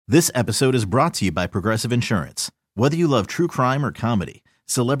This episode is brought to you by Progressive Insurance. Whether you love true crime or comedy,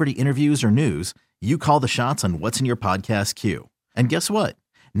 celebrity interviews or news, you call the shots on what's in your podcast queue. And guess what?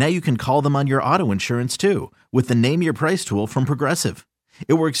 Now you can call them on your auto insurance too with the Name Your Price tool from Progressive.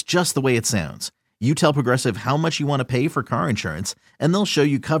 It works just the way it sounds. You tell Progressive how much you want to pay for car insurance, and they'll show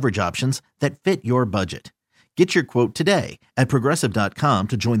you coverage options that fit your budget. Get your quote today at Progressive.com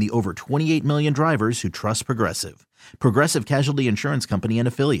to join the over 28 million drivers who trust Progressive. Progressive Casualty Insurance Company and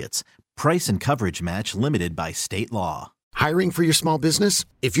Affiliates. Price and coverage match limited by state law. Hiring for your small business?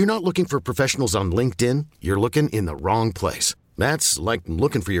 If you're not looking for professionals on LinkedIn, you're looking in the wrong place. That's like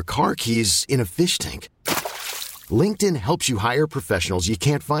looking for your car keys in a fish tank. LinkedIn helps you hire professionals you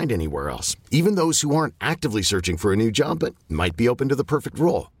can't find anywhere else, even those who aren't actively searching for a new job but might be open to the perfect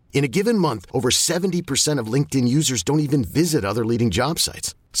role. In a given month, over 70% of LinkedIn users don't even visit other leading job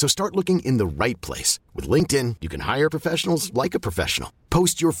sites. So start looking in the right place. With LinkedIn, you can hire professionals like a professional.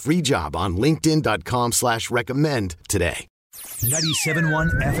 Post your free job on linkedin.com/recommend today.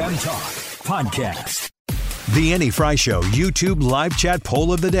 97.1 FM Talk Podcast. The Annie Fry Show YouTube live chat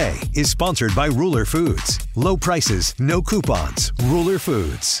poll of the day is sponsored by Ruler Foods. Low prices, no coupons. Ruler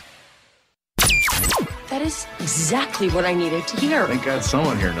Foods. That is exactly what I needed to hear. Thank God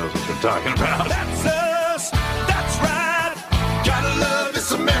someone here knows what you're talking about. That's us. That's right. Gotta love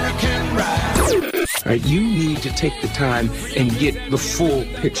this American ride. All right, you need to take the time and get the full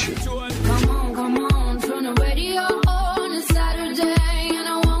picture. Come on, turn the radio on. It's Saturday and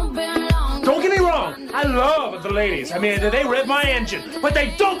I won't be long. Don't get me wrong. I love the ladies. I mean, they rev my engine, but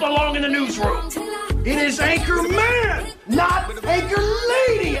they don't belong in the newsroom. It is Anchor Man, not Anchor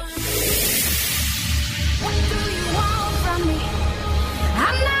Lady. What do you want from me?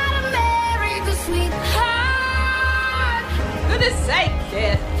 I'm not America's sweetheart. Goodness sake,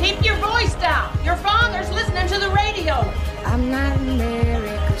 kid. Keep your voice down. Your father's listening to the radio. I'm not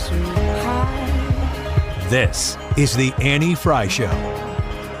America's sweetheart. This is the Annie Fry Show.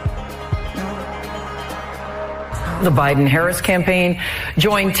 The Biden-Harris campaign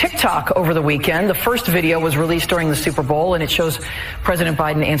joined TikTok over the weekend. The first video was released during the Super Bowl, and it shows President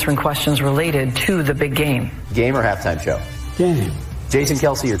Biden answering questions related to the big game. Game or halftime show? Game. Jason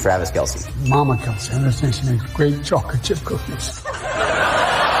Kelce or Travis Kelce? Mama Kelce. I understand she makes great chocolate chip cookies.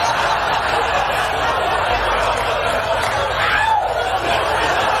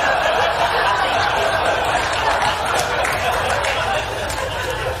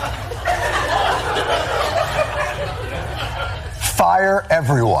 Fire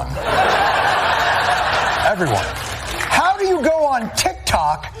everyone. Everyone. How do you go on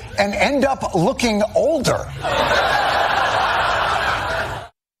TikTok and end up looking older?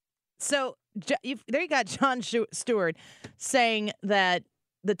 So there you got Jon Stewart saying that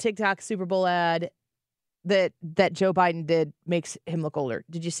the TikTok Super Bowl ad that Joe Biden did makes him look older.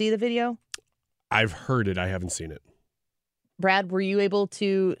 Did you see the video? I've heard it. I haven't seen it. Brad, were you able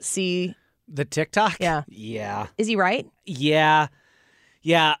to see the TikTok? Yeah. Yeah. Is he right? Yeah.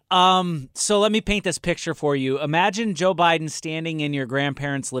 Yeah. So let me paint this picture for you. Imagine Joe Biden standing in your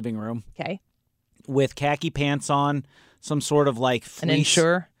grandparents' living room. Okay. With khaki pants on, some sort of like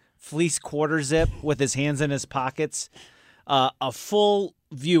fleece quarter zip with his hands in his pockets. A full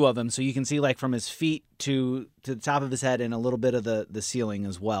view of him so you can see like from his feet to the top of his head and a little bit of the ceiling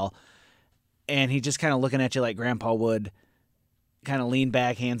as well. And he just kind of looking at you like Grandpa would. Kind of lean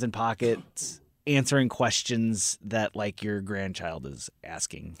back, hands in pockets, answering questions that like your grandchild is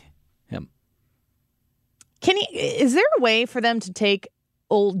asking him. Is there a way for them to take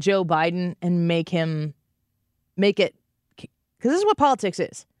old Joe Biden and make it, because this is what politics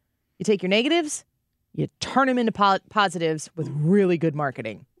is. You take your negatives, you turn them into positives with really good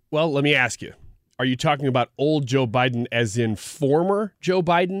marketing. Well, let me ask you. Are you talking about old Joe Biden as in former Joe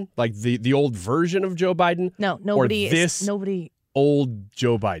Biden? Like the old version of Joe Biden? No, nobody. Old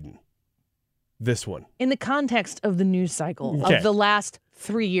Joe Biden. This one. In the context of the news cycle of the last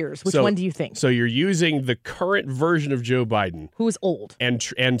 3 years, which one do you think? So you're using the current version of Joe Biden. Who is old. And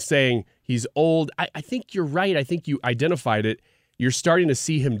saying he's old. I think you're right. I think you identified it. You're starting to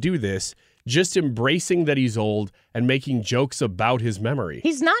see him do this, just embracing that he's old and making jokes about his memory.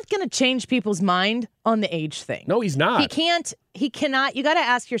 He's not going to change people's mind on the age thing. No, he's not. He cannot. You got to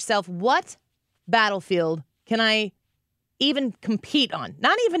ask yourself, what battlefield can I even compete on?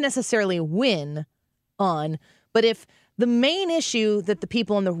 Not even necessarily win on, but if the main issue that the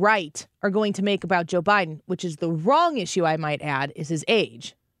people on the right are going to make about Joe Biden, which is the wrong issue, I might add, is his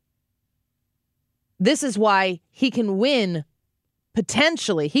age. This is why he can win,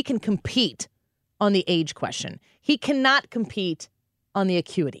 potentially. He can compete on the age question. He cannot compete on the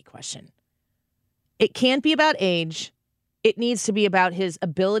acuity question. It can't be about age. It needs to be about his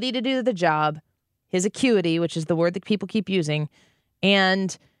ability to do the job, his acuity, which is the word that people keep using.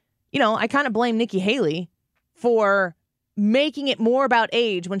 And, I kind of blame Nikki Haley for making it more about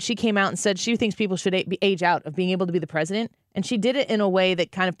age when she came out and said she thinks people should age out of being able to be the president. And she did it in a way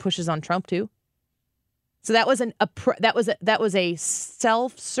that kind of pushes on Trump, too. So that was a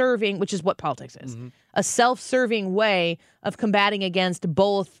self-serving, which is what politics is, a self-serving way of combating against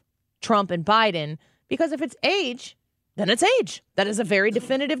both Trump and Biden. Because if it's age, then it's age. That is a very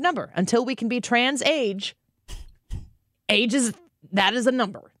definitive number. Until we can be trans age is a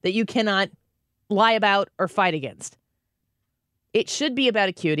number that you cannot lie about or fight against. It should be about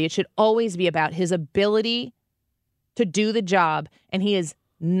acuity. It should always be about his ability to do the job, and he is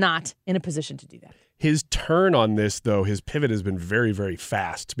not in a position to do that. His turn on this, though, his pivot has been very, very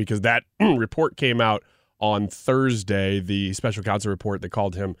fast because that report came out on Thursday, the special counsel report that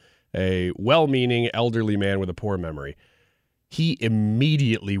called him a well-meaning elderly man with a poor memory. He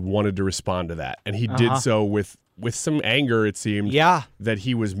immediately wanted to respond to that, and he did so with some anger, it seemed, that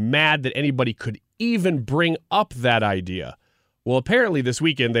he was mad that anybody could even bring up that idea. Well, apparently this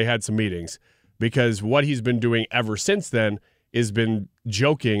weekend they had some meetings because what he's been doing ever since then has been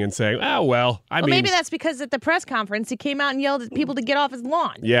joking and saying, maybe that's because at the press conference he came out and yelled at people to get off his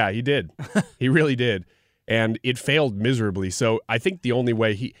lawn. Yeah, he did. He really did. And it failed miserably. So I think the only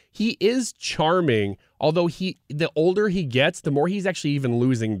way he is charming, although the older he gets, the more he's actually even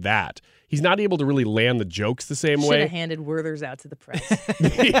losing that. He's not able to really land the jokes the same way. Should have handed Werther's out to the press.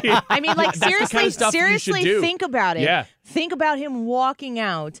 I mean, seriously, think about it. Yeah. Think about him walking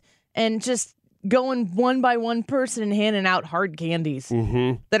out and just going one by one person and handing out hard candies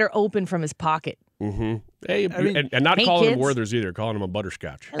that are open from his pocket. Mm-hmm. Hey, and not calling him Werther's either, calling him a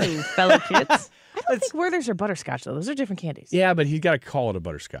butterscotch. Hello, fellow kids. I don't think Werther's are butterscotch, though. Those are different candies. Yeah, but he's got to call it a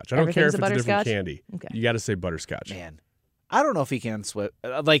butterscotch. I don't care if it's a different candy. Okay. You got to say butterscotch. Man, I don't know if he can switch.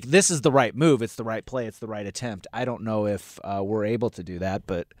 This is the right move. It's the right play. It's the right attempt. I don't know if we're able to do that,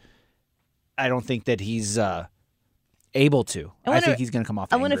 but I don't think that he's able to. I think he's going to come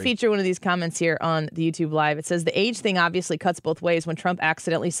off angry. I want to feature one of these comments here on the YouTube Live. It says, the age thing obviously cuts both ways when Trump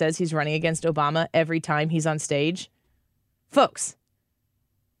accidentally says he's running against Obama every time he's on stage. Folks,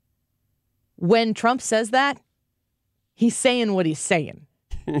 when Trump says that, he's saying what he's saying.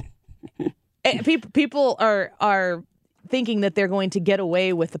 People are thinking that they're going to get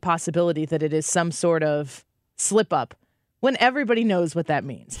away with the possibility that it is some sort of slip up when everybody knows what that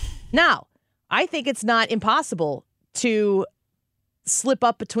means. Now, I think it's not impossible to slip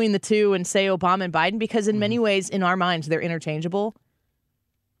up between the two and say Obama and Biden because in many ways, in our minds, they're interchangeable.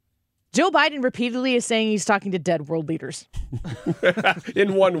 Joe Biden repeatedly is saying he's talking to dead world leaders.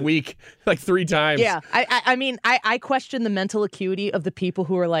 In 1 week, like 3 times. Yeah. I mean, I question the mental acuity of the people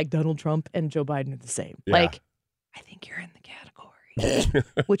who are like Donald Trump and Joe Biden are the same. Yeah. Like, I think you're in the category,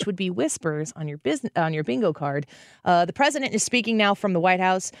 which would be whispers on your bingo card. The president is speaking now from the White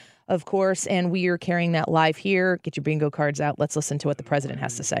House, of course, and we are carrying that live here. Get your bingo cards out. Let's listen to what the president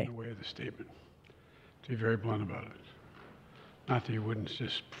has to say. The way of the statement, to be very blunt about it. Not that you wouldn't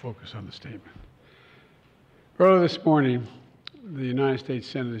just focus on the statement. Earlier this morning, the United States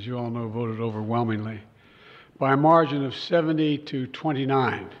Senate, as you all know, voted overwhelmingly by a margin of 70 to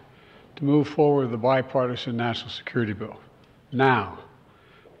 29 to move forward with the bipartisan national security bill. Now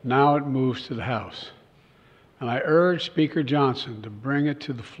it moves to the House. And I urge Speaker Johnson to bring it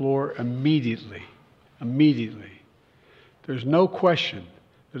to the floor immediately. Immediately. There's no question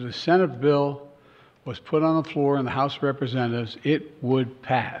that a Senate bill was put on the floor in the House of Representatives, it would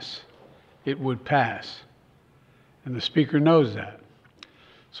pass. It would pass. And the Speaker knows that.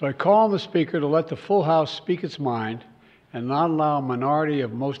 So I call on the Speaker to let the full House speak its mind and not allow a minority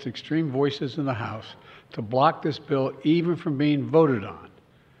of most extreme voices in the House to block this bill even from being voted on.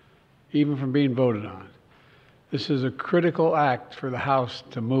 Even from being voted on. This is a critical act for the House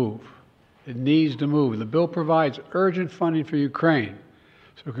to move. It needs to move. The bill provides urgent funding for Ukraine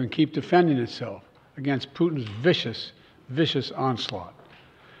so it can keep defending itself against Putin's vicious onslaught.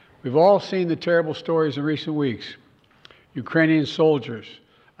 We've all seen the terrible stories in recent weeks. Ukrainian soldiers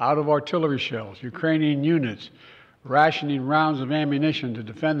out of artillery shells, Ukrainian units rationing rounds of ammunition to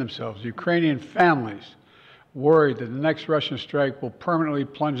defend themselves, Ukrainian families worried that the next Russian strike will permanently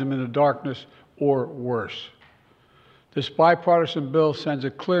plunge them into darkness or worse. This bipartisan bill sends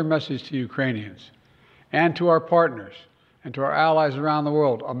a clear message to Ukrainians and to our partners and to our allies around the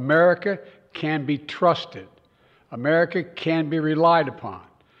world. America can be trusted. America can be relied upon.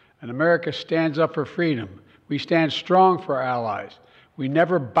 And America stands up for freedom. We stand strong for our allies. We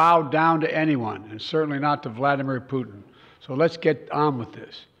never bow down to anyone, and certainly not to Vladimir Putin. So let's get on with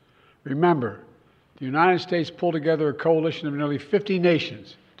this. Remember, the United States pulled together a coalition of nearly 50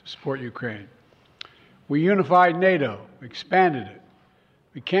 nations to support Ukraine. We unified NATO, expanded it.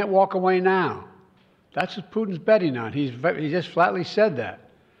 We can't walk away now. That's what Putin's betting on. He just flatly said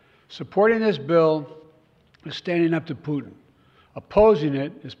that. Supporting this bill is standing up to Putin. Opposing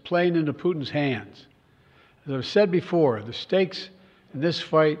it is playing into Putin's hands. As I've said before, the stakes in this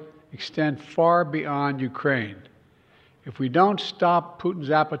fight extend far beyond Ukraine. If we don't stop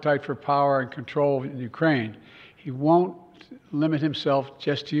Putin's appetite for power and control in Ukraine, he won't limit himself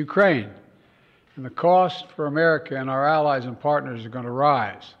just to Ukraine. And the cost for America and our allies and partners is going to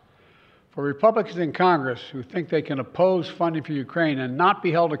rise. For Republicans in Congress who think they can oppose funding for Ukraine and not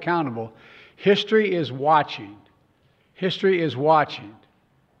be held accountable, history is watching. History is watching.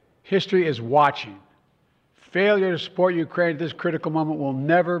 History is watching. Failure to support Ukraine at this critical moment will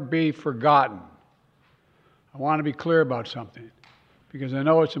never be forgotten. I want to be clear about something, because I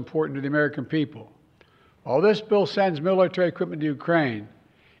know it's important to the American people. While this bill sends military equipment to Ukraine,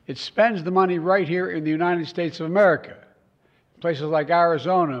 it spends the money right here in the United States of America, places like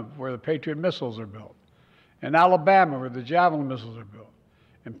Arizona, where the Patriot missiles are built, in Alabama, where the Javelin missiles are built,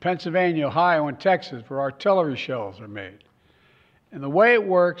 in Pennsylvania, Ohio, and Texas, where artillery shells are made. And the way it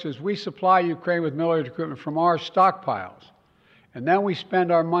works is we supply Ukraine with military equipment from our stockpiles, and then we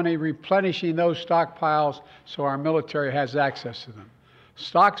spend our money replenishing those stockpiles so our military has access to them.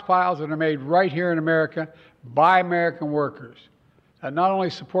 Stockpiles that are made right here in America by American workers. That not only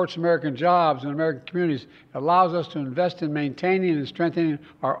supports American jobs and American communities, it allows us to invest in maintaining and strengthening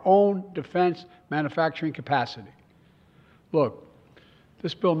our own defense manufacturing capacity. Look,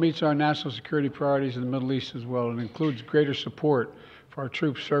 this bill meets our national security priorities in the Middle East as well. It includes greater support for our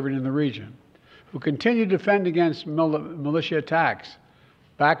troops serving in the region, who continue to defend against militia attacks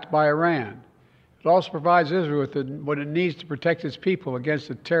backed by Iran. It also provides Israel with what it needs to protect its people against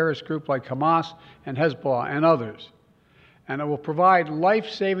a terrorist group like Hamas and Hezbollah and others. And it will provide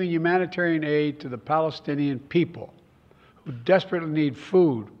life-saving humanitarian aid to the Palestinian people who desperately need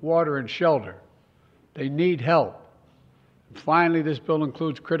food, water, and shelter. They need help. And finally, this bill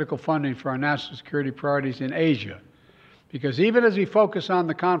includes critical funding for our national security priorities in Asia, because even as we focus on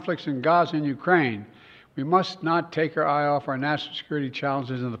the conflicts in Gaza and Ukraine, we must not take our eye off our national security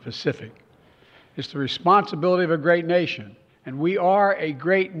challenges in the Pacific. It's the responsibility of a great nation, and we are a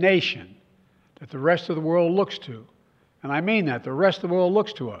great nation that the rest of the world looks to. And I mean that. The rest of the world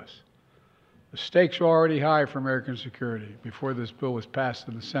looks to us. The stakes are already high for American security before this bill was passed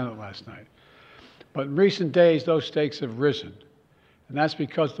in the Senate last night. But in recent days, those stakes have risen. And that's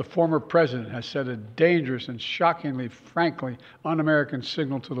because the former president has sent a dangerous and shockingly, frankly, un-American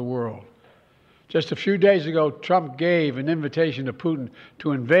signal to the world. Just a few days ago, Trump gave an invitation to Putin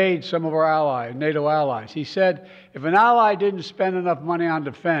to invade some of our allies, NATO allies. He said if an ally didn't spend enough money on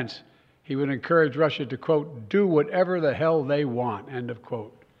defense, he would encourage Russia to, quote, do whatever the hell they want, end of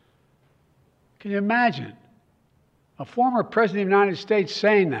quote. Can you imagine a former president of the United States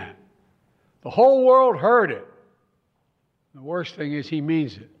saying that? The whole world heard it. The worst thing is he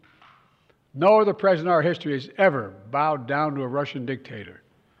means it. No other president in our history has ever bowed down to a Russian dictator.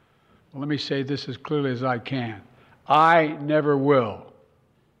 Well, let me say this as clearly as I can. I never will.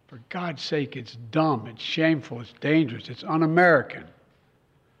 For God's sake, it's dumb, it's shameful, it's dangerous, it's un-American.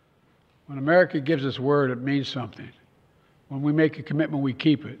 When America gives us word, it means something. When we make a commitment, we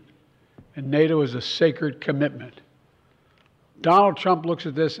keep it. And NATO is a sacred commitment. Donald Trump looks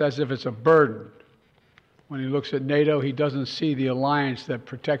at this as if it's a burden. When he looks at NATO, he doesn't see the alliance that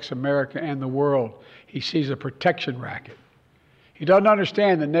protects America and the world. He sees a protection racket. He doesn't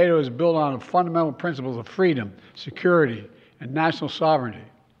understand that NATO is built on fundamental principles of freedom, security, and national sovereignty.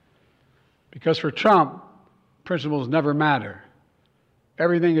 Because for Trump, principles never matter.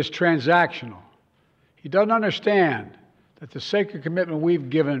 Everything is transactional. He doesn't understand that the sacred commitment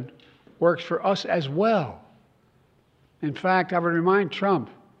we've given works for us as well. In fact, I would remind Trump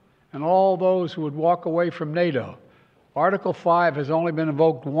and all those who would walk away from NATO, Article 5 has only been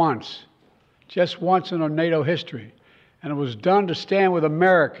invoked once, just once in our NATO history, and it was done to stand with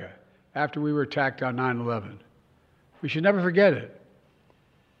America after we were attacked on 9/11. We should never forget it.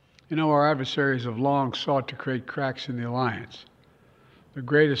 You know, our adversaries have long sought to create cracks in the alliance. The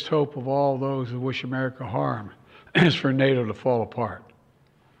greatest hope of all those who wish America harm is for NATO to fall apart.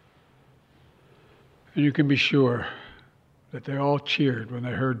 And you can be sure that they all cheered when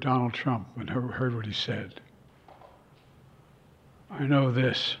they heard Donald Trump and heard what he said. I know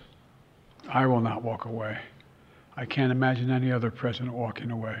this. I will not walk away. I can't imagine any other president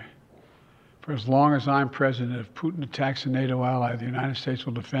walking away. For as long as I'm president, if Putin attacks a NATO ally, the United States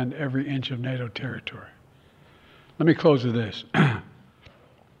will defend every inch of NATO territory. Let me close with this.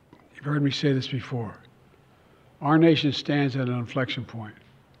 You've heard me say this before. Our nation stands at an inflection point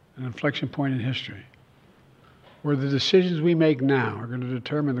in history, where the decisions we make now are going to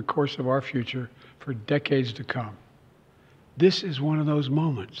determine the course of our future for decades to come. This is one of those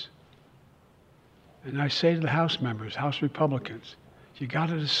moments. And I say to the House members, House Republicans, you got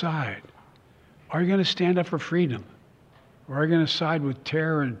to decide. Are you going to stand up for freedom? Or are you going to side with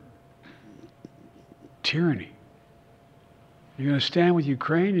terror and tyranny? You're going to stand with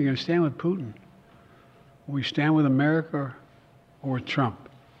Ukraine, you're going to stand with Putin. Will we stand with America or with Trump?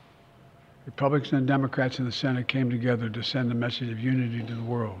 Republicans and Democrats in the Senate came together to send a message of unity to the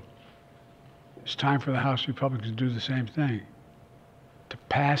world. It's time for the House Republicans to do the same thing, to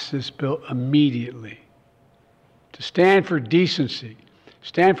pass this bill immediately, to stand for decency,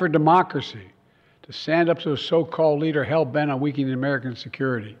 stand for democracy, to stand up to a so-called leader hell-bent on weakening American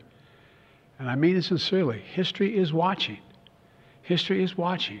security. And I mean it sincerely. History is watching. History is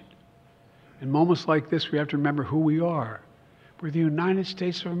watching. In moments like this, we have to remember who we are. We're the United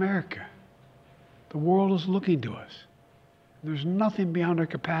States of America. The world is looking to us. There's nothing beyond our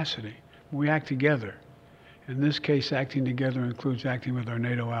capacity when we act together. In this case, acting together includes acting with our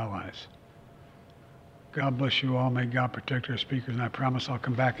NATO allies. God bless you all. May God protect our speakers. And I promise I'll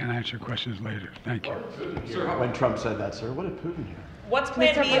come back and answer questions later. Thank you. Sir, when Trump said that, sir, what did Putin hear? What's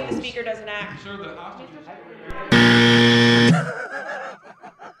plan B if the speaker doesn't act? Sir, the hostages.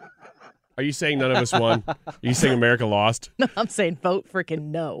 Are you saying none of us won? Are you saying America lost? No, I'm saying vote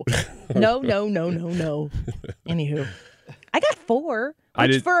freaking no. No. Anywho, I got 4.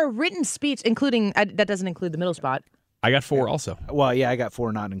 Which for a written speech, including, that doesn't include the middle spot. I got 4 also. Well, yeah, I got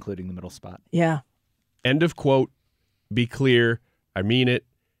 4 not including the middle spot. Yeah. End of quote, be clear, I mean it,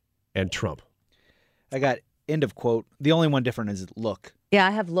 and Trump. I got end of quote. The only one different is look. Yeah,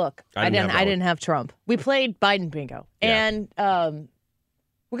 I have look. I didn't have Trump. We played Biden bingo. Yeah. And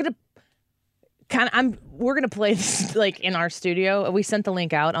we're gonna play this like in our studio. We sent the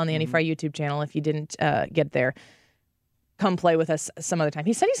link out on the Any Fry YouTube channel. If you didn't get there, come play with us some other time.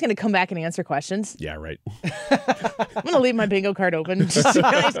 He said he's gonna come back and answer questions. Yeah, right. I'm gonna leave my bingo card open just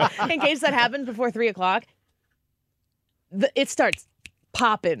in case that happens before 3:00. It starts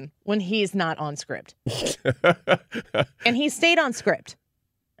popping when he's not on script, and he stayed on script.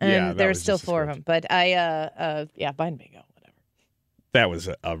 And there's still 4 of them, but Biden bingo. That was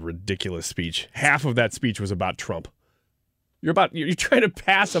a ridiculous speech. Half of that speech was about Trump. You're trying to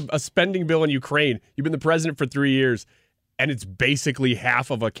pass a spending bill in Ukraine. You've been the president for 3 years, and it's basically half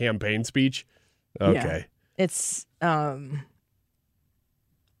of a campaign speech. Okay. Yeah. It's I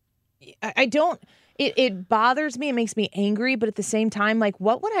don't. It bothers me. It makes me angry, but at the same time, like,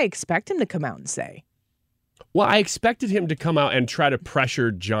 what would I expect him to come out and say? Well, I expected him to come out and try to pressure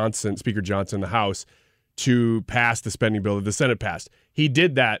Speaker Johnson, in the House, to pass the spending bill that the Senate passed. He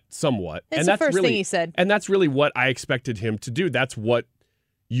did that somewhat. It's the first thing he said. And that's really what I expected him to do. That's what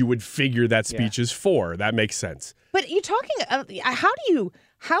you would figure that speech is for. That makes sense. But you're talking, how do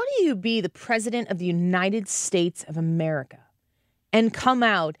you be the president of the United States of America and come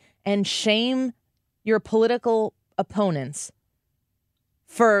out and shame your political opponents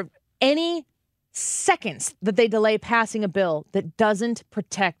for any seconds that they delay passing a bill that doesn't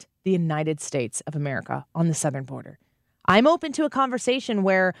protect the United States of America on the southern border? I'm open to a conversation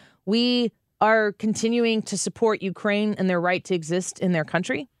where we are continuing to support Ukraine and their right to exist in their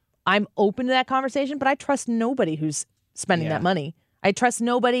country. I'm open to that conversation, but I trust nobody who's spending that money. I trust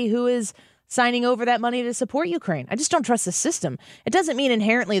nobody who is signing over that money to support Ukraine. I just don't trust the system. It doesn't mean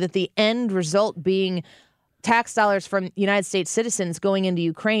inherently that the end result being tax dollars from United States citizens going into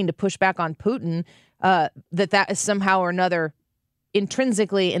Ukraine to push back on Putin, that is somehow or another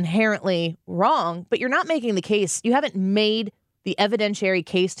intrinsically, inherently wrong. But you're not making the case. You haven't made the evidentiary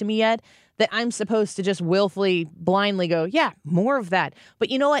case to me yet that I'm supposed to just willfully, blindly go, yeah, more of that.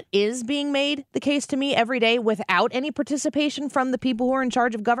 But you know what is being made the case to me every day without any participation from the people who are in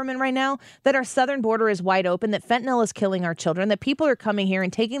charge of government right now? That our southern border is wide open, that fentanyl is killing our children, that people are coming here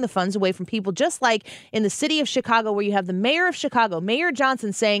and taking the funds away from people, just like in the city of Chicago, where you have the mayor of Chicago, Mayor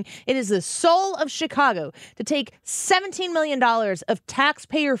Johnson, saying it is the soul of Chicago to take $17 million of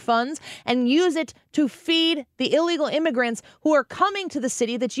taxpayer funds and use it to feed the illegal immigrants who are coming to the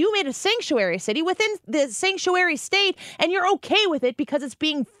city that you made a sanctuary city within the sanctuary state, and you're okay with it because it's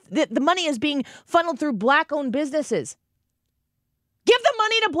being the money is being funneled through black-owned businesses. Give the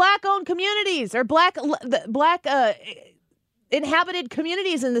money to black-owned communities or black inhabited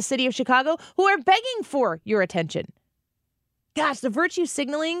communities in the city of Chicago who are begging for your attention. Gosh, the virtue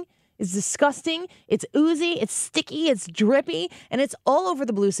signaling is disgusting. It's oozy. It's sticky. It's drippy. And it's all over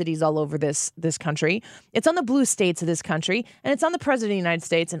the blue cities all over this country. It's on the blue states of this country. And it's on the president of the United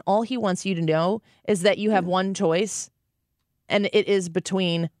States. And all he wants you to know is that you have one choice. And it is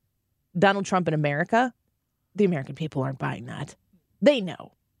between Donald Trump and America. The American people aren't buying that. They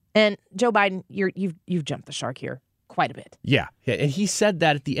know. And Joe Biden, you've jumped the shark here quite a bit. Yeah. And he said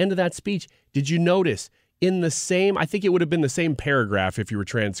that at the end of that speech. Did you notice? In the same, I think it would have been the same paragraph if you were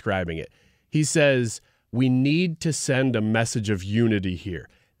transcribing it. He says, we need to send a message of unity here.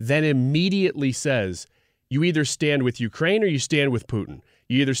 Then immediately says, you either stand with Ukraine or you stand with Putin.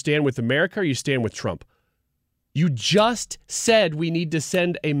 You either stand with America or you stand with Trump. You just said we need to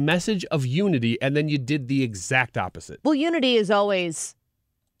send a message of unity, and then you did the exact opposite. Well, unity is always,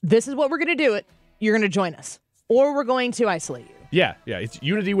 this is what we're going to do it. You're going to join us, or we're going to isolate you. Yeah. It's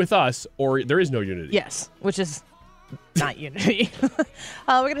unity with us, or there is no unity. Yes, which is not unity. We're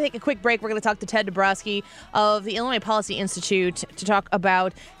going to take a quick break. We're going to talk to Ted Dabrowski of the Illinois Policy Institute to talk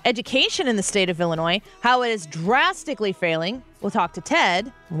about education in the state of Illinois, how it is drastically failing. We'll talk to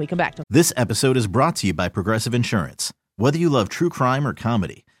Ted when we come back. This episode is brought to you by Progressive Insurance. Whether you love true crime or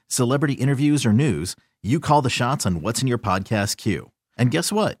comedy, celebrity interviews or news, you call the shots on what's in your podcast queue. And guess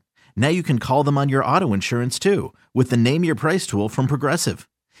what? Now you can call them on your auto insurance, too, with the Name Your Price tool from Progressive.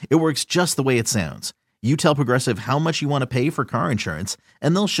 It works just the way it sounds. You tell Progressive how much you want to pay for car insurance,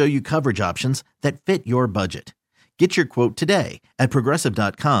 and they'll show you coverage options that fit your budget. Get your quote today at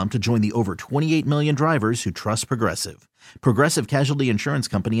Progressive.com to join the over 28 million drivers who trust Progressive. Progressive Casualty Insurance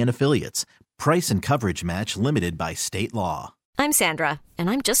Company and Affiliates. Price and coverage match limited by state law. I'm Sandra, and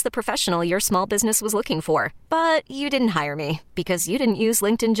I'm just the professional your small business was looking for. But you didn't hire me because you didn't use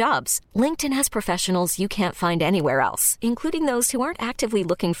LinkedIn Jobs. LinkedIn has professionals you can't find anywhere else, including those who aren't actively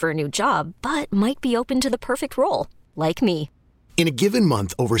looking for a new job, but might be open to the perfect role, like me. In a given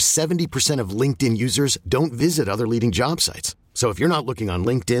month, over 70% of LinkedIn users don't visit other leading job sites. So if you're not looking on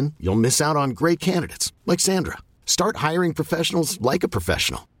LinkedIn, you'll miss out on great candidates like Sandra. Start hiring professionals like a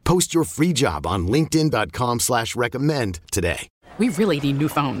professional. Post your free job on linkedin.com/recommend today. We really need new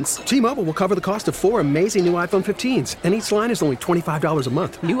phones. T-Mobile will cover the cost of 4 amazing new iPhone 15s, and each line is only $25 a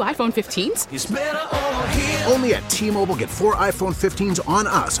month. New iPhone 15s? It's better over here. Only at T-Mobile, get 4 iPhone 15s on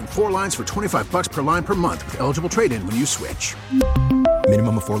us and 4 lines for $25 per line per month with eligible trade-in when you switch.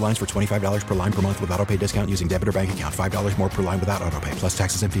 Minimum of 4 lines for $25 per line per month with autopay discount using debit or bank account. $5 more per line without autopay, plus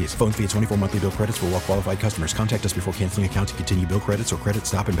taxes and fees. Phone fee at 24 monthly bill credits for well-qualified customers. Contact us before canceling account to continue bill credits or credit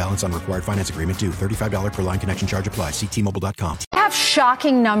stop and balance on required finance agreement due. $35 per line connection charge applies. See T-Mobile.com. Have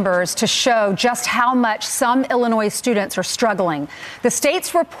shocking numbers to show just how much some Illinois students are struggling. The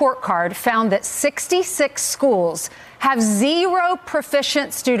state's report card found that 66 schools have 0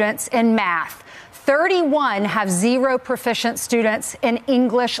 proficient students in math. 31 have 0 proficient students in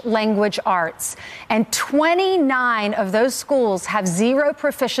English language arts, and 29 of those schools have 0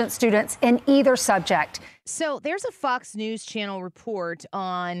 proficient students in either subject. So there's a Fox News Channel report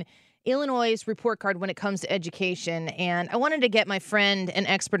on Illinois' report card when it comes to education, and I wanted to get my friend and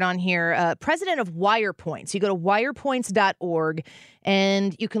expert on here, president of Wirepoints. You go to wirepoints.org,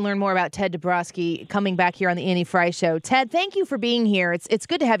 and you can learn more about Ted Dabrowski coming back here on the Annie Fry Show. Ted, thank you for being here. It's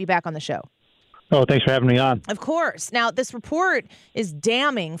good to have you back on the show. Oh, thanks for having me on. Of course. Now, this report is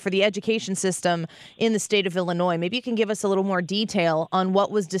damning for the education system in the state of Illinois. Maybe you can give us a little more detail on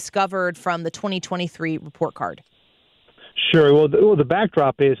what was discovered from the 2023 report card. Sure. Well, the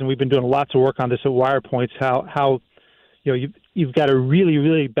backdrop is, and we've been doing lots of work on this at Wirepoints, how you've got a really,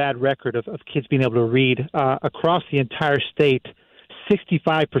 really bad record of kids being able to read across the entire state.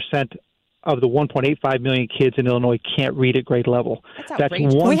 65% of the 1.85 million kids in Illinois can't read at grade level. That's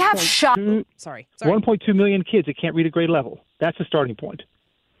we have Sorry. 1.2 million kids that can't read at grade level. That's the starting point.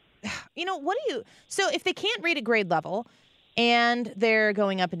 So if they can't read at grade level and they're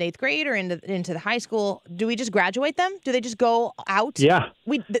going up in 8th grade or into the high school, do we just graduate them? Do they just go out? Yeah.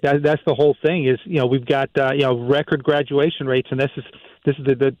 That's the whole thing is, we've got, record graduation rates. And this is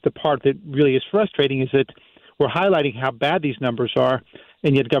the part that really is frustrating is that we're highlighting how bad these numbers are.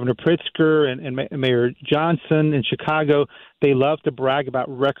 And yet Governor Pritzker and Mayor Johnson in Chicago, they love to brag about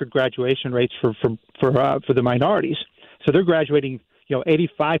record graduation rates for the minorities. So they're graduating,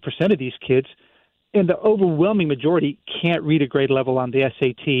 85% of these kids, and the overwhelming majority can't read a grade level on the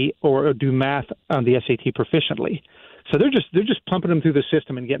SAT or do math on the SAT proficiently. So they're just pumping them through the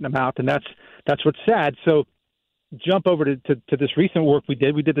system and getting them out, and that's what's sad. So jump over to this recent work we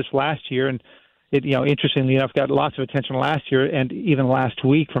did. We did this last year, and it, interestingly enough, got lots of attention last year and even last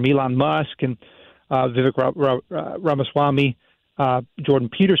week from Elon Musk and Vivek Ramaswamy, Jordan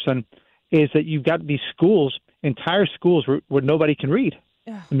Peterson, is that you've got these schools, entire schools where nobody can read.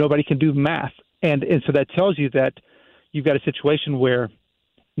 Nobody can do math. And so that tells you that you've got a situation where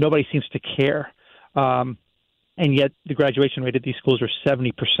nobody seems to care. And yet the graduation rate at these schools are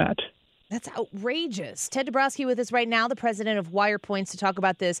 70%. That's outrageous. Ted Dabrowski with us right now, the president of Wirepoints, to talk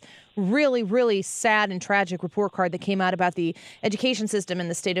about this really, really sad and tragic report card that came out about the education system in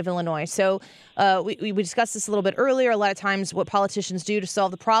the state of Illinois. So we discussed this a little bit earlier. A lot of times what politicians do to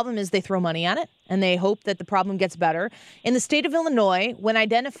solve the problem is they throw money at it, and they hope that the problem gets better. In the state of Illinois, when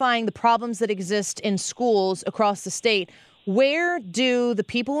identifying the problems that exist in schools across the state, where do the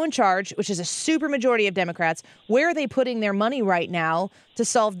people in charge, which is a super majority of Democrats, where are they putting their money right now to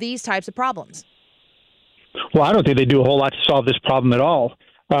solve these types of problems? Well, I don't think they do a whole lot to solve this problem at all.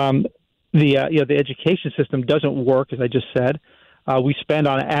 The education system doesn't work, as I just said. We spend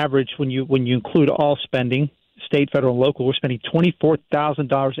on average, when you include all spending, state, federal, and local, we're spending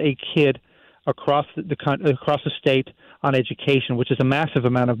 $24,000 a kid across the state on education, which is a massive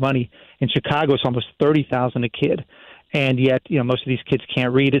amount of money. In Chicago, it's almost $30,000 a kid. And yet, most of these kids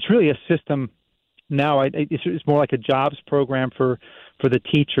can't read. It's really a system now. It's more like a jobs program for the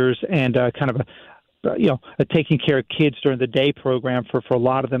teachers, and kind of a taking care of kids during the day program for a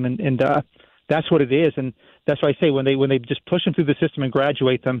lot of them. And that's what it is. And that's why I say when they just push them through the system and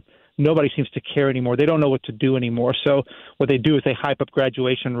graduate them, nobody seems to care anymore. They don't know what to do anymore. So what they do is they hype up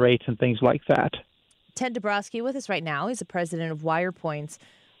graduation rates and things like that. Ted Dabrowski with us right now. He's the president of Wirepoints.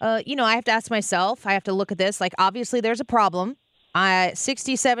 I have to ask myself, I have to look at this, like, obviously there's a problem.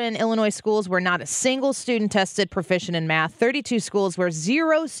 67 Illinois schools where not a single student tested proficient in math, 32 schools where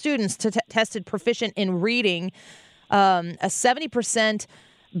 0 students tested proficient in reading, a 70%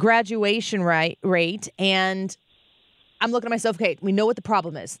 graduation rate. And I'm looking at myself, okay, we know what the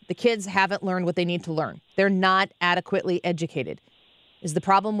problem is. The kids haven't learned what they need to learn. They're not adequately educated. Is the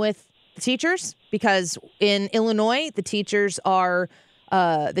problem with the teachers? Because in Illinois, the teachers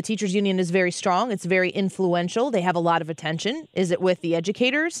union is very strong. It's very influential. They have a lot of attention. Is it with the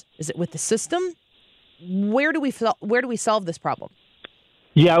educators? Is it with the system? Where do we solve this problem?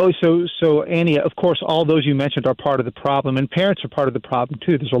 Yeah, so Annie, of course, all those you mentioned are part of the problem, and parents are part of the problem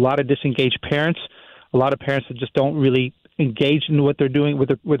too. There's a lot of disengaged parents, a lot of parents that just don't really engage in what they're doing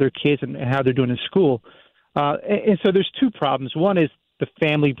with their kids and how they're doing in school. And so there's 2 problems. One is the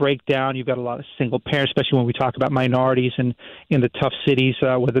family breakdown. You've got a lot of single parents, especially when we talk about minorities and in the tough cities,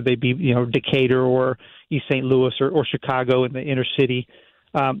 whether they be Decatur or East St. Louis or Chicago in the inner city.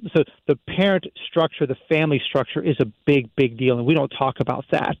 So the parent structure, the family structure, is a big deal, and we don't talk about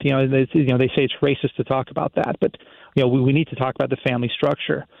that. They say it's racist to talk about that, but we need to talk about the family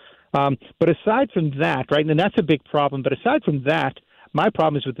structure. But aside from that, right, and that's a big problem. But aside from that, my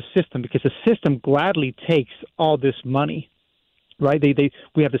problem is with the system, because the system gladly takes all this money. Right,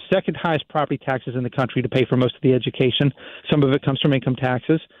 we have the second highest property taxes in the country to pay for most of the education. Some of it comes from income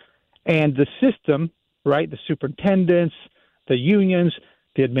taxes, and the system, right, the superintendents, the unions,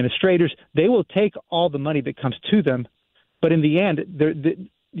 the administrators, they will take all the money that comes to them, but in the end,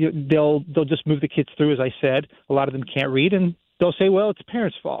 they'll just move the kids through. As I said, a lot of them can't read, and they'll say, "Well, it's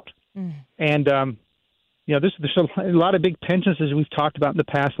parents' fault." And there's a lot of big pensions, as we've talked about in the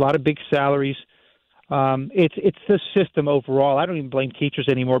past, a lot of big salaries. It's the system overall. I don't even blame teachers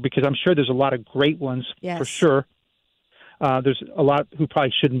anymore, because I'm sure there's a lot of great ones, yes, for sure. There's a lot who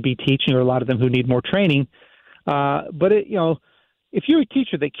probably shouldn't be teaching, or a lot of them who need more training. But if you're a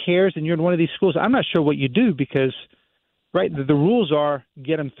teacher that cares and you're in one of these schools, I'm not sure what you do, because right, the rules are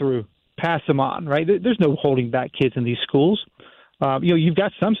get them through, pass them on. Right, there's no holding back kids in these schools. You've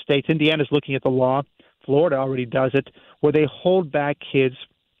got some states. Indiana's looking at the law. Florida already does it, where they hold back kids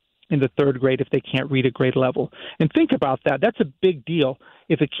in the 3rd grade if they can't read at grade level. And think about that. That's a big deal.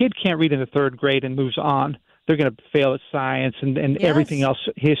 If a kid can't read in the 3rd grade and moves on, they're going to fail at science and yes, everything else,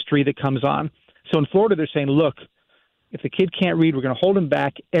 history that comes on. So in Florida, they're saying, look, if the kid can't read, we're going to hold him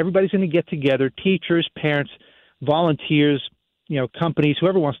back. Everybody's going to get together, teachers, parents, volunteers, companies,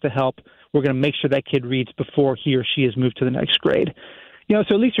 whoever wants to help. We're going to make sure that kid reads before he or she is moved to the next grade. So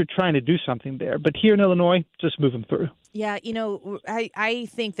at least you're trying to do something there. But here in Illinois, just move them through. Yeah, I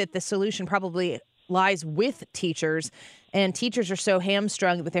think that the solution probably lies with teachers, and teachers are so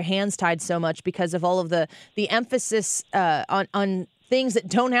hamstrung with their hands tied so much because of all of the emphasis on things that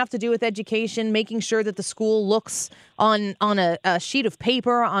don't have to do with education, making sure that the school looks on a sheet of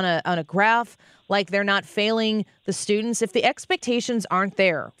paper, on a graph, like they're not failing the students. If the expectations aren't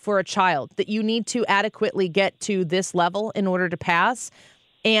there for a child that you need to adequately get to this level in order to pass,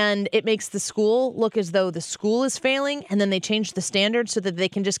 and it makes the school look as though the school is failing, and then they change the standards so that they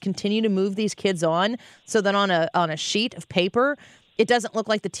can just continue to move these kids on, so that on a sheet of paper It doesn't look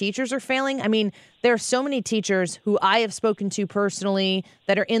like the teachers are failing. I mean, there are so many teachers who I have spoken to personally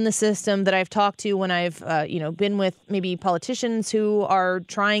that are in the system that I've talked to when I've, been with maybe politicians who are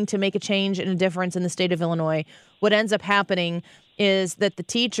trying to make a change and a difference in the state of Illinois. What ends up happening is that the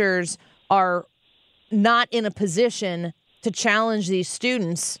teachers are not in a position to challenge these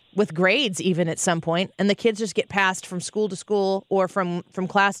students with grades even at some point, and the kids just get passed from school to school or from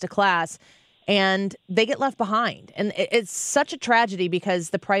class to class, and they get left behind. And it's such a tragedy because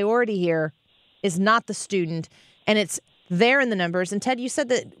the priority here is not the student, and it's there in the numbers. And Ted, you said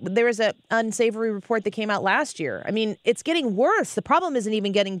that there was an unsavory report that came out last year. I mean, it's getting worse. The problem isn't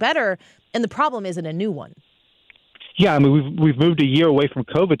even getting better, and the problem isn't a new one. Yeah, I mean, we've moved a year away from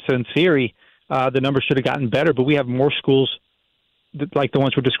COVID, so in theory, the numbers should have gotten better, but we have more schools like the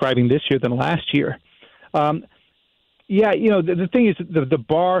ones we're describing this year than last year. The thing is, the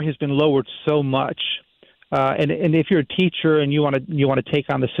bar has been lowered so much, and if you're a teacher and you want to take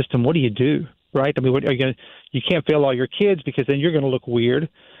on the system, what do you do, right? I mean, what are you going? You can't fail all your kids because then you're going to look weird,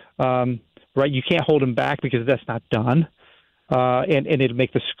 right? You can't hold them back because that's not done, and it'll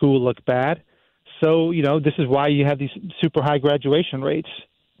make the school look bad. So this is why you have these super high graduation rates.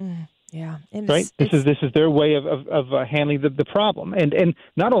 Yeah, right. This is their way of handling the problem, and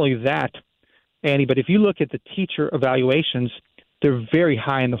not only that, Annie, but if you look at the teacher evaluations, they're very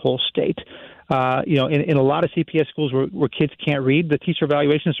high in the whole state. In a lot of CPS schools where kids can't read, the teacher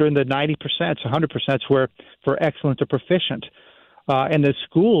evaluations are in the 90%, 100% where for excellent or proficient, and the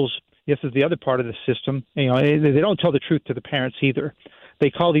schools. This is the other part of the system. They don't tell the truth to the parents either. They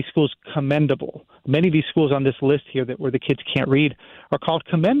call these schools commendable. Many of these schools on this list here where the kids can't read are called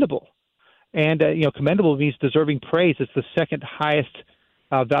commendable. And, commendable means deserving praise. It's the second highest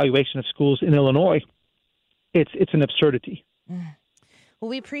valuation of schools in Illinois. It's an absurdity. Well,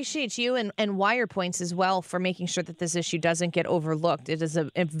 we appreciate you and Wirepoints as well for making sure that this issue doesn't get overlooked. It is a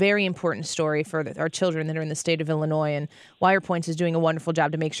very important story for our children that are in the state of Illinois, and Wirepoints is doing a wonderful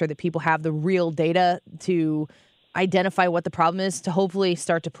job to make sure that people have the real data to identify what the problem is to hopefully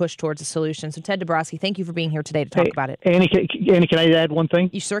start to push towards a solution. So, Ted Dabrowski, thank you for being here today to talk about it. Annie, can I add one thing?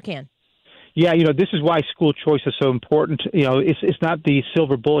 You sure can. Yeah, this is why school choice is so important. It's not the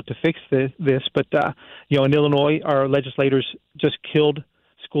silver bullet to fix this, but in Illinois, our legislators just killed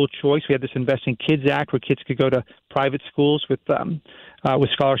school choice. We had this Invest in Kids Act where kids could go to private schools with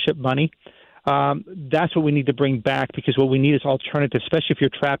scholarship money. That's what we need to bring back, because what we need is alternatives, especially if you're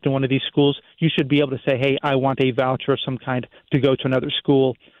trapped in one of these schools. You should be able to say, hey, I want a voucher of some kind to go to another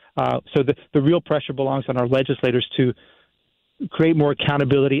school. So the real pressure belongs on our legislators to create more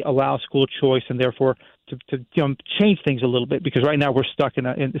accountability, allow school choice, and therefore to change things a little bit, because right now we're stuck in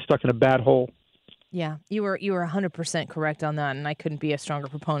a bad hole. Yeah, you were 100% correct on that, and I couldn't be a stronger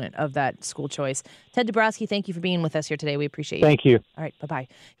proponent of that school choice. Ted Dabrowski, thank you for being with us here today. We appreciate you. Thank you. All right, bye-bye.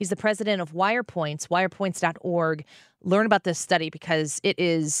 He's the president of Wirepoints, wirepoints.org. Learn about this study because it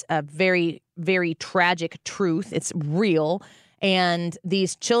is a very, very tragic truth. It's real, and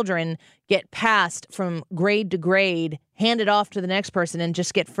these children get passed from grade to grade, handed off to the next person, and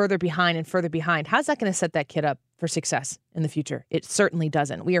just get further behind and further behind. How's that going to set that kid up for success in the future? It certainly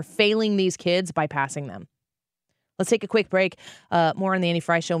doesn't. We are failing these kids by passing them. Let's take a quick break. More on the Annie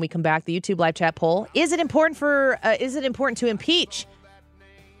Fry Show when we come back. The YouTube live chat poll: Is it important to impeach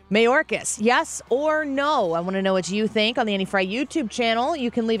Mayorkas? Yes or no? I want to know what you think on the Annie Fry YouTube channel.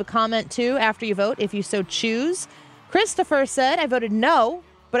 You can leave a comment too after you vote if you so choose. Christopher said, I voted no,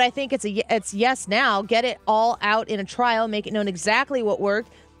 but I think it's yes now. Get it all out in a trial. Make it known exactly what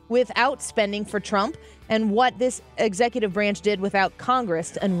worked without spending for Trump and what this executive branch did without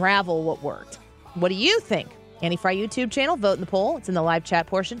Congress to unravel what worked. What do you think? Annie Fry YouTube channel. Vote in the poll. It's in the live chat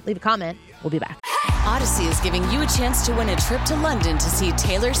portion. Leave a comment. We'll be back. Odyssey is giving you a chance to win a trip to London to see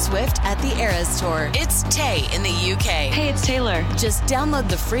Taylor Swift at the Eras Tour. It's Tay in the UK. Hey, it's Taylor. Just download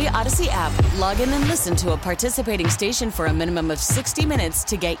the free Odyssey app, log in and listen to a participating station for a minimum of 60 minutes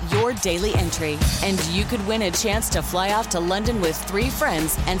to get your daily entry. And you could win a chance to fly off to London with 3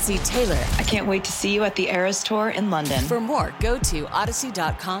 friends and see Taylor. I can't wait to see you at the Eras Tour in London. For more, go to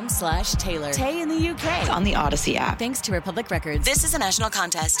odyssey.com/Taylor. Tay in the UK. It's on the Odyssey app. Thanks to Republic Records. This is a national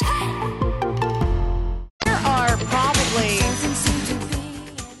contest.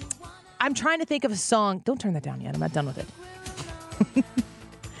 I'm trying to think of a song. Don't turn that down yet. I'm not done with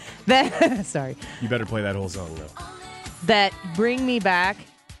it. Sorry. You better play that whole song, though. That bring me back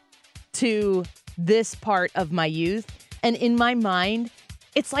to this part of my youth. And in my mind,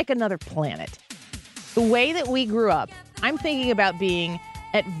 it's like another planet. The way that we grew up, I'm thinking about being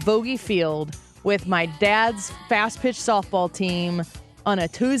at Vogie Field with my dad's fast-pitch softball team on a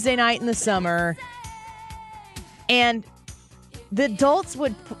Tuesday night in the summer. And The adults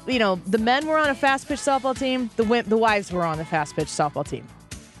would, the men were on a fast pitch softball team. The wives were on a fast pitch softball team.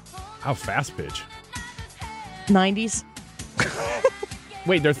 How fast pitch? 90s.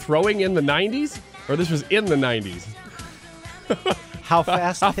 Wait, they're throwing in the 90s? Or this was in the 90s? How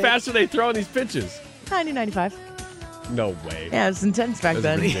fast? How fast are they throwing these pitches? 90, 95. No way. Yeah, it was intense back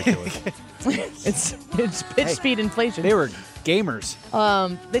then. Ridiculous. It's pitch speed inflation. They were gamers.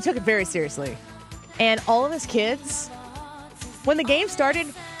 They took it very seriously. And all of us kids, when the game started,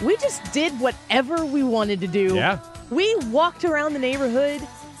 we just did whatever we wanted to do. Yeah. We walked around the neighborhood.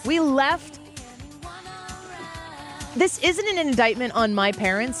 We left. This isn't an indictment on my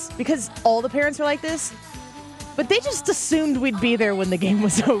parents, because all the parents are like this, but they just assumed we'd be there when the game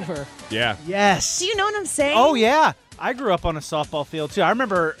was over. Yeah. Yes. Do you know what I'm saying? Oh, yeah. I grew up on a softball field, too. I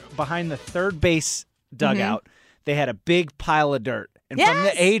remember behind the third base dugout, they had a big pile of dirt. And from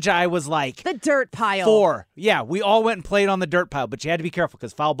the age I was like... The dirt pile. 4. Yeah, we all went and played on the dirt pile, but you had to be careful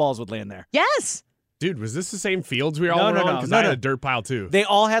because foul balls would land there. Yes. Dude, was this the same fields we all were on? Because I had a dirt pile, too. They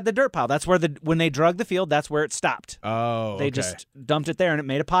all had the dirt pile. That's where when they drug the field, that's where it stopped. Oh, They just dumped it there, and it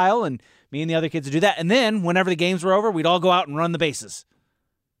made a pile, and me and the other kids would do that. And then, whenever the games were over, we'd all go out and run the bases.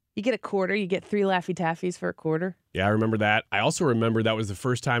 You get a quarter. You get 3 Laffy Taffies for a quarter. Yeah, I remember that. I also remember that was the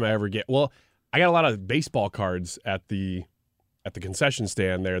first time I ever I got a lot of baseball cards at the concession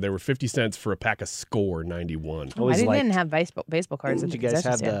stand there. They were 50 cents for a pack of Score 91. I didn't have baseball cards. Did you guys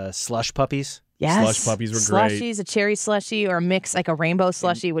have the slush puppies? Yes. Slush puppies were great. Slushies, a cherry slushie, or a mix, like a rainbow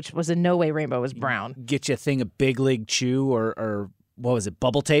slushie, which was in no way rainbow. It was brown. Get you a thing of Big League Chew or what was it,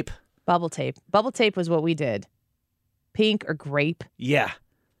 bubble tape? Bubble tape. Bubble tape was what we did. Pink or grape. Yeah.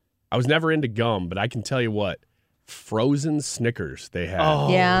 I was never into gum, but I can tell you what. Frozen Snickers they had. Oh,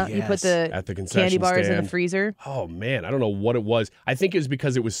 yeah, yes. You put at the concession candy bars stand in the freezer. Oh, man, I don't know what it was. I think it was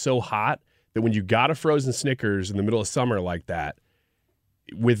because it was so hot that when you got a frozen Snickers in the middle of summer like that,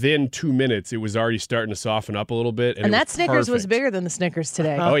 within 2 minutes, it was already starting to soften up a little bit. And that Snickers was bigger than the Snickers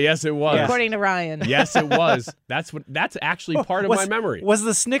today. Oh, yes, it was. According to Ryan. Yes, it was. That's actually part of my memory. Was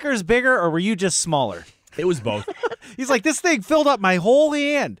the Snickers bigger or were you just smaller? It was both. He's like, this thing filled up my whole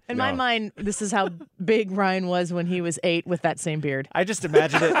hand. In my mind, this is how big Ryan was when he was 8 with that same beard. I just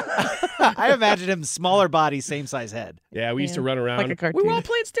imagined it. I imagined him smaller body, same size head. Yeah, we used to run around. Like a cartoon. We were all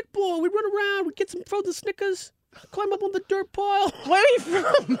playing stickball. We'd run around. We'd get some frozen Snickers. Climb up on the dirt pile. Where are you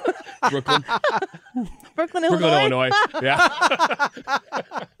from? Brooklyn. Brooklyn, Illinois? Yeah.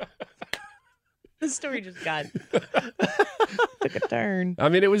 This story just took a turn. I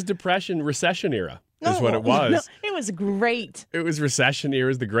mean, it was recession era is what it was. No, it was great. It was recession era, it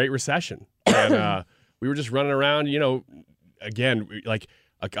was the Great Recession. And we were just running around, again, like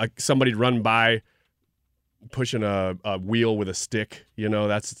somebody'd run by pushing a wheel with a stick.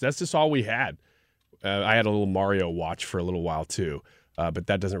 That's just all we had. I had a little Mario watch for a little while, too. But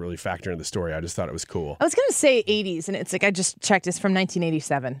that doesn't really factor into the story. I just thought it was cool. I was going to say 80s, and it's like I just checked. It's from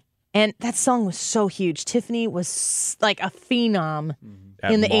 1987. And that song was so huge. Tiffany was like a phenom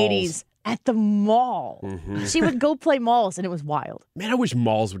in the 80s at the mall. Mm-hmm. She would go play malls, and it was wild. Man, I wish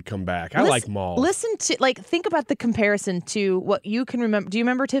malls would come back. I like malls. Listen to, think about the comparison to what you can remember. Do you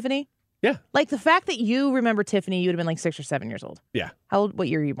remember Tiffany? Yeah. Like the fact that you remember Tiffany, you would have been like 6 or 7 years old. Yeah. What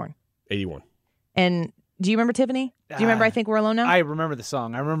year were you born? 81. And do you remember Tiffany? Do you remember I Think We're Alone Now? I remember the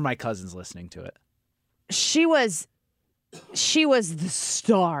song. I remember my cousins listening to it. She was the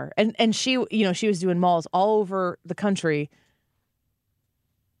star, and she was doing malls all over the country.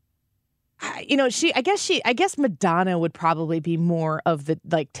 I guess Madonna would probably be more of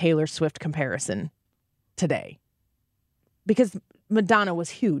the Taylor Swift comparison today, because Madonna was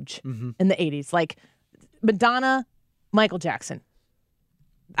huge in the 80s. Like Madonna, Michael Jackson.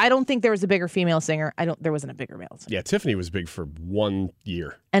 I don't think there was a bigger female singer. There wasn't a bigger male singer. Yeah, Tiffany was big for 1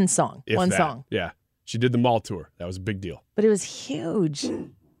 year. And song. One song. Yeah. She did the mall tour. That was a big deal. But it was huge.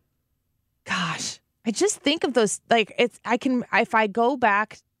 Gosh. I just think of those, if I go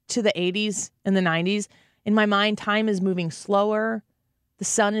back to the 80s and the 90s, in my mind, time is moving slower. The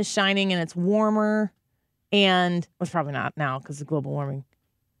sun is shining and it's warmer. And it's probably not now because of global warming.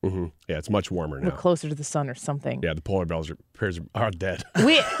 Mm-hmm. Yeah, it's much warmer now. We're closer to the sun or something. Yeah, the polar bears are dead.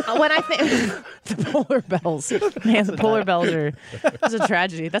 When I think the polar bells, man, the polar bells it's a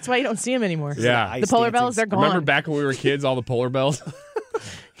tragedy. That's why you don't see them anymore. Yeah, the polar bells, they're gone. Remember back when we were kids, all the polar bells?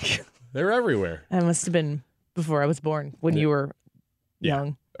 They were everywhere. That must have been before I was born, when you were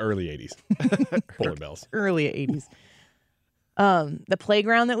young. Early 80s. Polar bells. Early 80s. The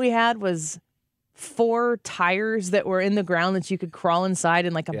playground that we had was 4 tires that were in the ground that you could crawl inside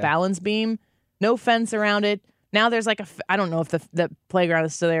in like a balance beam. No fence around it. Now there's like I don't know if the playground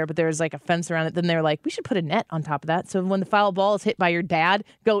is still there, but there's like a fence around it. Then they're like, we should put a net on top of that. So when the foul ball is hit by your dad,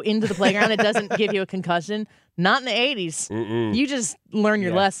 go into the playground. It doesn't give you a concussion. Not in the 80s. Mm-mm. You just learn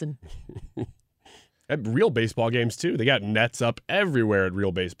your lesson. At real baseball games, too. They got nets up everywhere at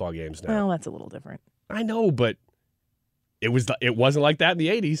real baseball games now. Well, that's a little different. I know, but it wasn't like that in the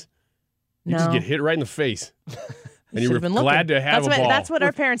 80s. You just get hit right in the face. And you were glad to have a ball. That's what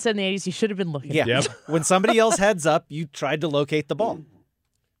our parents said in the 80s. You should have been looking. Yeah. Yep. When somebody else heads up, you tried to locate the ball.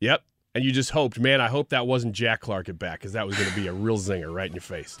 Yep. And you just hoped, man, I hope that wasn't Jack Clark at bat, because that was going to be a real zinger right in your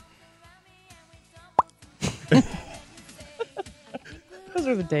face. Those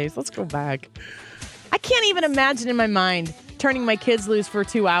are the days. Let's go back. I can't even imagine in my mind turning my kids loose for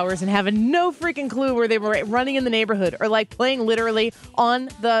 2 hours and having no freaking clue where they were running in the neighborhood or like playing literally on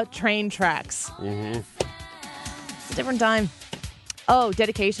the train tracks. Mm-hmm. It's a different time. Oh,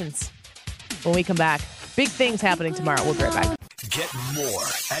 dedications. When we come back. Big things happening tomorrow. We'll be right back. Get more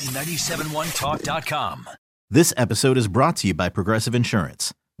at 971talk.com. This episode is brought to you by Progressive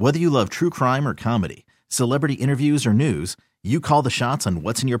Insurance. Whether you love true crime or comedy, celebrity interviews or news, you call the shots on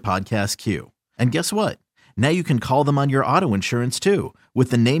what's in your podcast queue. And guess what? Now you can call them on your auto insurance too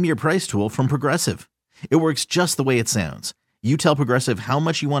with the Name Your Price tool from Progressive. It works just the way it sounds. You tell Progressive how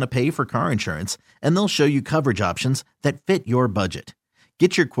much you want to pay for car insurance, and they'll show you coverage options that fit your budget.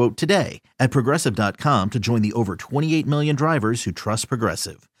 Get your quote today at Progressive.com to join the over 28 million drivers who trust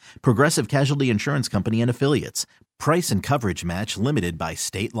Progressive. Progressive Casualty Insurance Company and Affiliates. Price and coverage match limited by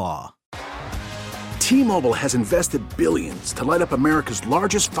state law. T-Mobile has invested billions to light up America's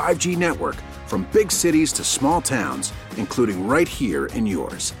largest 5G network, from big cities to small towns, including right here in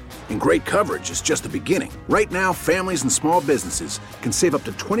yours. And great coverage is just the beginning. Right now, families and small businesses can save up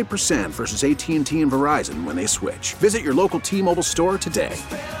to 20% versus AT&T and Verizon when they switch. Visit your local T-Mobile store today.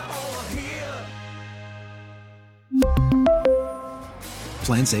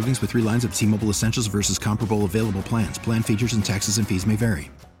 Plan savings with 3 lines of T-Mobile Essentials versus comparable available plans. Plan features and taxes and fees may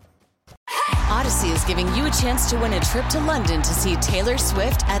vary. Odyssey is giving you a chance to win a trip to London to see Taylor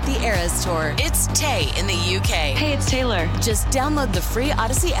Swift at the Eras Tour. It's Tay in the UK. Hey, it's Taylor. Just download the free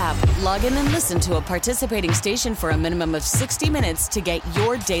Odyssey app, log in and listen to a participating station for a minimum of 60 minutes to get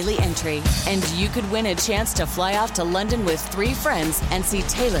your daily entry. And you could win a chance to fly off to London with 3 friends and see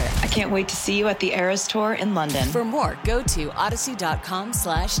Taylor. I can't wait to see you at the Eras Tour in London. For more, go to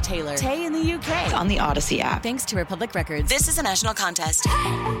odyssey.com/Taylor. Tay in the UK. On the Odyssey app. Thanks to Republic Records. This is a national contest.